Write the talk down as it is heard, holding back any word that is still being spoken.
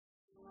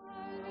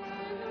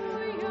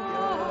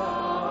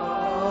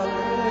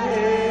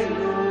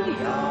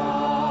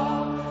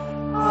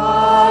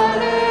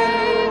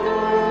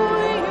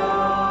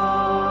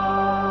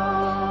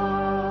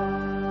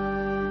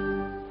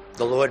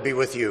be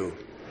with you.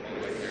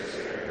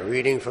 A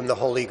reading from the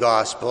Holy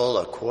Gospel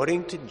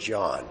according to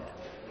John.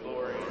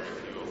 Glory to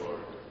you, Lord.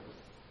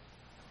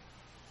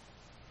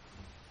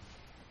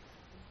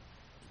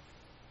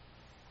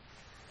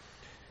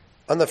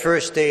 On the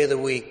first day of the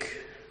week,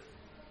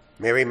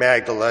 Mary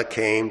Magdalene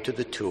came to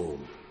the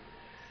tomb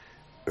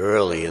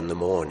early in the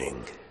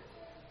morning,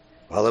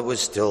 while it was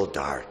still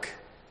dark,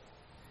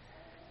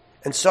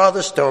 and saw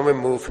the stone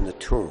removed from the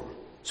tomb.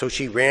 So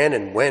she ran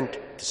and went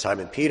to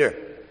Simon Peter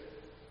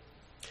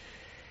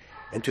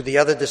and to the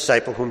other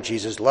disciple whom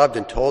Jesus loved,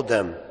 and told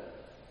them,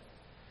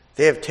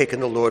 "They have taken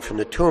the Lord from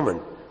the tomb, and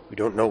we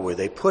don't know where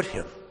they put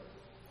him."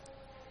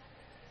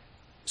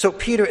 So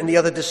Peter and the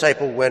other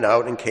disciple went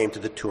out and came to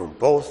the tomb.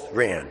 Both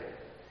ran,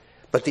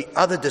 but the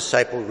other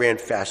disciple ran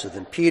faster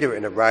than Peter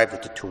and arrived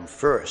at the tomb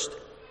first.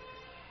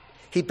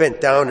 He bent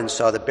down and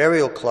saw the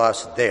burial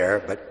cloths there,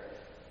 but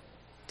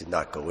did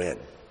not go in.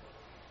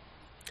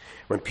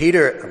 When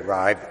Peter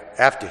arrived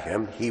after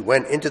him, he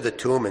went into the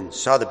tomb and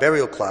saw the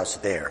burial cloths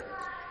there,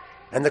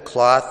 and the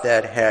cloth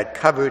that had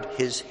covered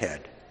his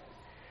head,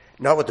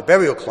 not with the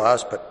burial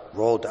cloths, but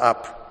rolled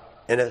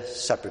up in a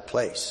separate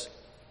place.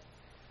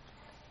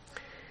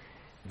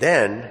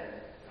 Then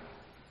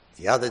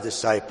the other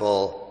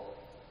disciple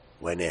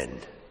went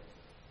in,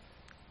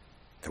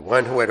 the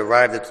one who had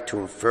arrived at the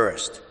tomb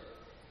first,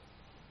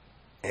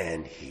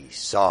 and he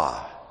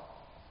saw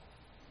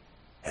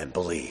and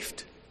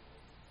believed.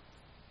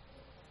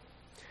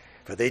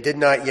 For they did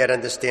not yet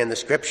understand the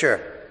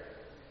scripture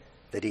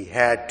that he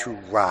had to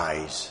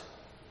rise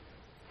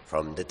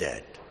from the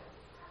dead.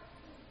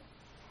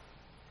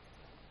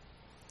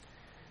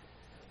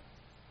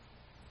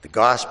 The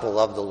Gospel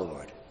of the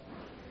Lord.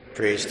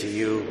 Praise to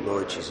you,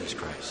 Lord Jesus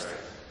Christ.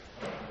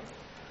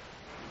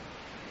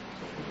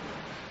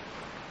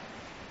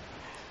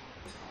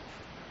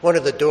 One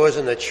of the doors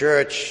in the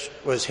church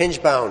was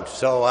hinge-bound,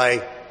 so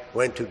I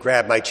went to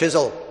grab my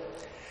chisel.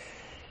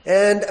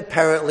 And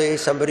apparently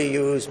somebody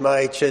used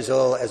my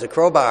chisel as a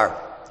crowbar.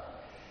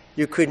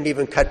 You couldn't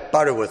even cut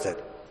butter with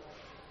it.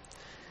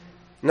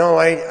 No,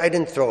 I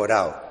didn't throw it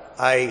out.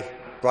 I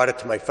brought it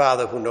to my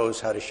father, who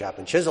knows how to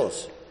sharpen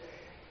chisels.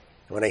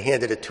 And when I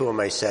handed it to him,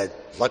 I said,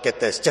 "Look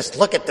at this. Just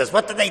look at this.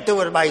 What did they do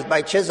with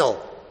my chisel?"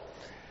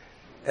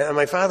 And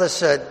my father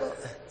said,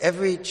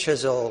 "Every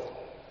chisel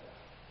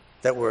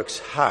that works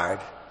hard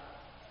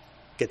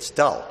gets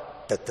dull.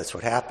 That's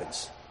what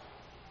happens.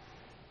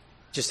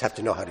 You just have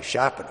to know how to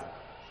sharpen them.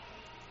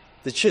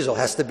 The chisel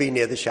has to be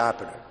near the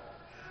sharpener."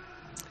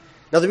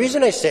 Now, the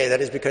reason I say that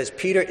is because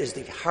Peter is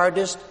the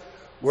hardest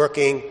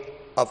working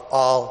of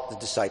all the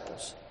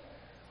disciples.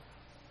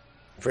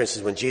 For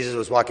instance, when Jesus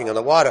was walking on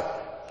the water,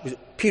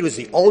 Peter was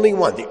the only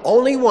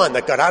one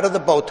that got out of the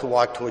boat to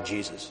walk toward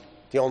Jesus.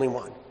 The only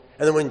one.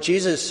 And then when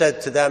Jesus said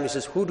to them, he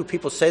says, "Who do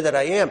people say that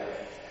I am?"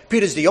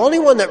 Peter's the only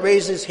one that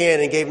raised his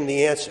hand and gave him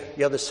the answer.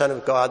 "You're the Son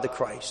of God, the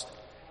Christ."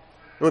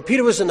 And when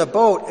Peter was in the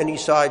boat and he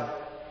saw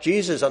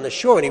Jesus on the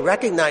shore and he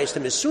recognized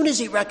him, as soon as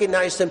he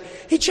recognized him,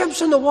 he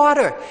jumps in the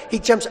water. He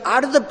jumps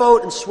out of the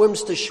boat and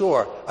swims to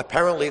shore.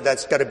 Apparently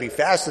that's got to be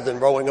faster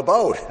than rowing a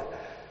boat.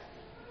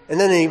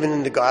 And then even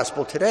in the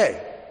gospel today,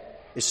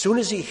 as soon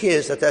as he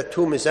hears that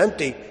tomb is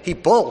empty, he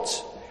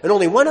bolts. And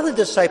only one other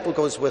disciple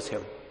goes with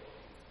him.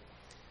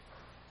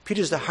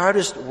 Peter's the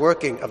hardest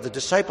working of the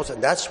disciples,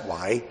 and that's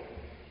why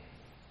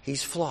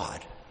he's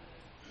flawed.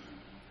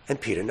 And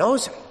Peter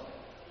knows it.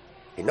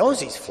 He knows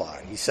he's flawed.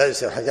 He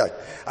says,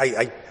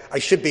 I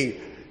should be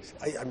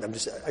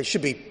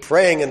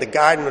praying in the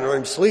garden when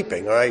I'm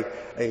sleeping, or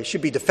I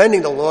should be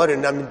defending the Lord,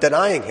 and I'm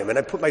denying him, and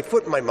I put my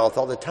foot in my mouth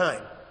all the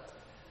time.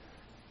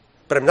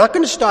 But I'm not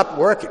going to stop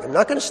working. I'm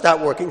not going to stop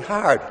working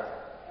hard.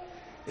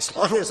 As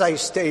long as I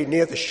stay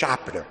near the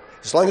sharpener,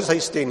 as long as I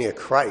stay near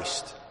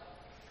Christ,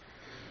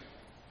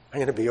 I'm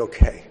going to be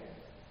okay.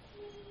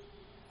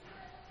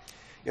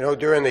 You know,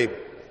 during the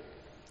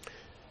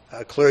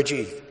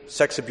clergy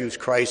sex abuse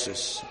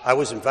crisis, I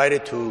was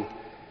invited to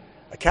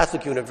a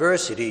Catholic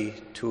university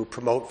to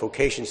promote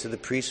vocations to the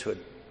priesthood.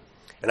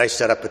 And I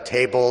set up a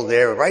table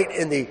there right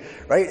in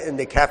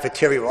the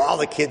cafeteria where all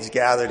the kids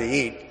gather to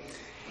eat.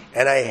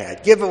 And I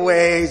had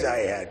giveaways, I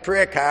had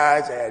prayer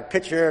cards, I had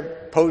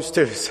picture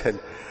posters, and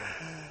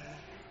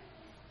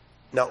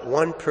not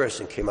one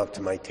person came up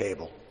to my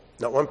table.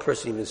 Not one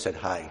person even said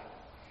hi.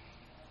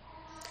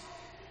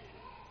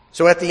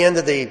 So at the end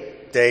of the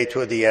day,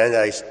 toward the end,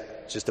 I was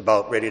just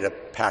about ready to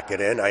pack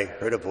it in, I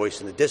heard a voice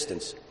in the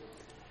distance.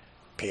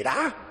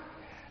 "Peter?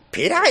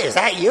 Peter, is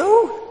that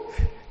you?"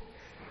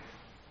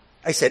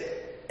 I said,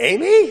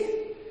 "Amy?"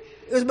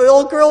 It was my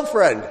old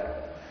girlfriend.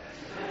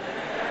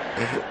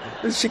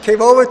 When she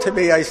came over to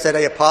me, I said,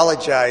 "I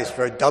apologize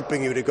for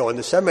dumping you to go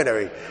into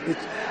seminary."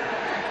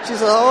 She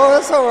said, "Oh,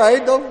 that's all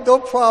right. No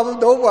problem.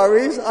 No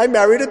worries. I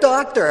married a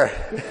doctor."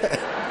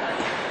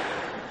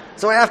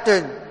 So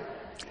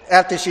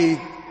after she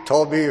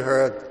told me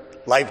her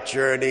life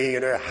journey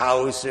and her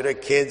house and her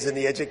kids and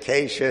the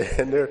education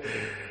and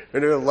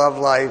her love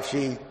life,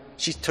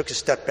 she took a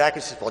step back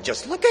and said, "Well,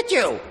 just look at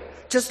you.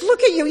 Just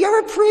look at you. You're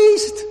a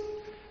priest."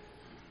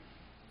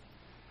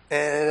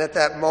 And at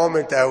that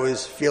moment, I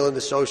was feeling the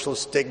social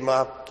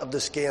stigma of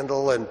the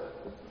scandal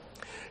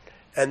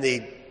and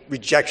the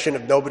rejection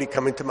of nobody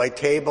coming to my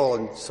table.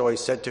 And so I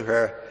said to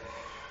her,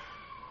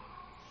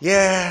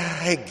 "Yeah,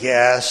 I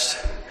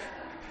guess."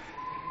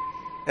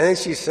 And then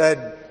she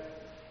said,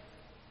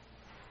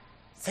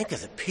 "Think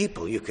of the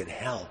people you can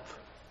help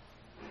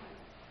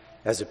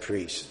as a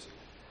priest."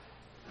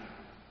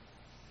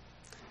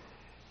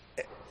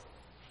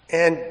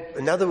 And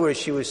in other words,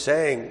 she was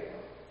saying,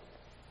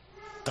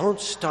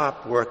 don't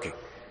stop working.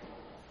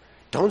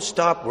 Don't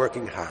stop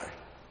working hard.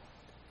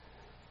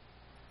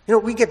 You know,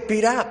 we get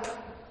beat up.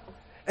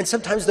 And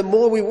sometimes the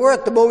more we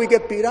work, the more we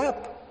get beat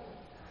up.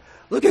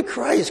 Look at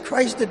Christ.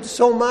 Christ did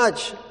so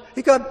much.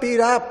 He got beat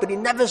up, but he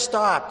never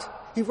stopped.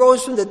 He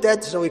rose from the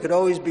dead so he could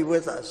always be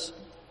with us.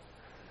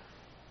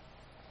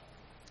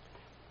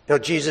 You know,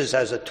 Jesus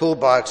has a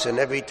toolbox, and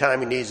every time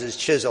he needs his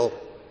chisel,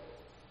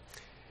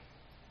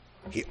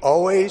 he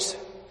always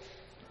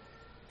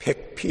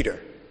picked Peter.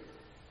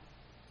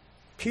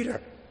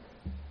 Peter.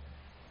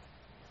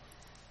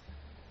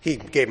 He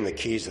gave him the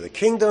keys of the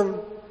kingdom.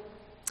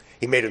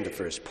 He made him the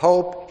first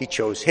pope. He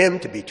chose him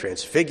to be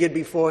transfigured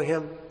before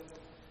him.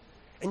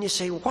 And you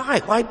say, why?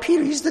 Why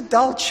Peter? He's the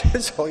dull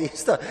chisel.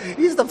 He's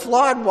the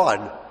flawed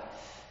one.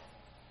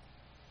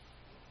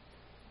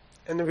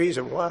 And the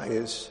reason why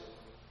is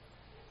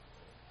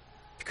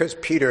because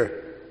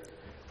Peter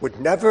would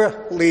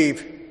never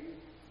leave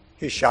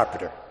his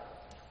sharpener,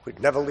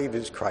 would never leave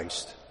his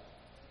Christ.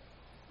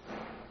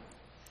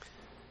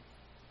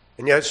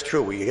 And yeah, it's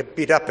true, we get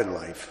beat up in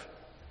life.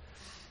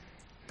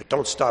 But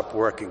don't stop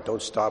working.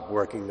 Don't stop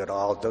working at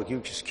all. Don't you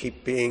just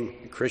keep being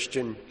a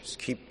Christian. Just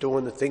keep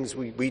doing the things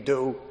we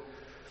do.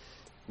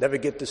 Never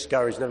get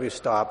discouraged. Never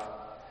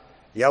stop.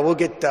 Yeah, we'll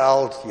get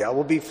dulled. Yeah,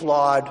 we'll be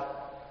flawed.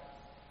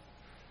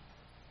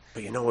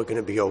 But you know we're going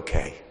to be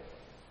okay.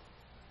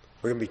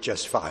 We're going to be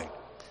just fine.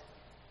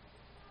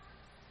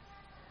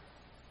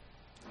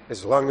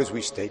 As long as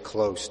we stay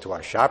close to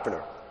our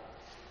sharpener.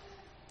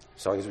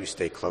 As long as we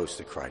stay close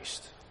to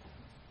Christ.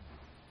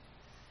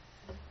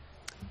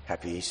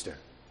 Happy Easter.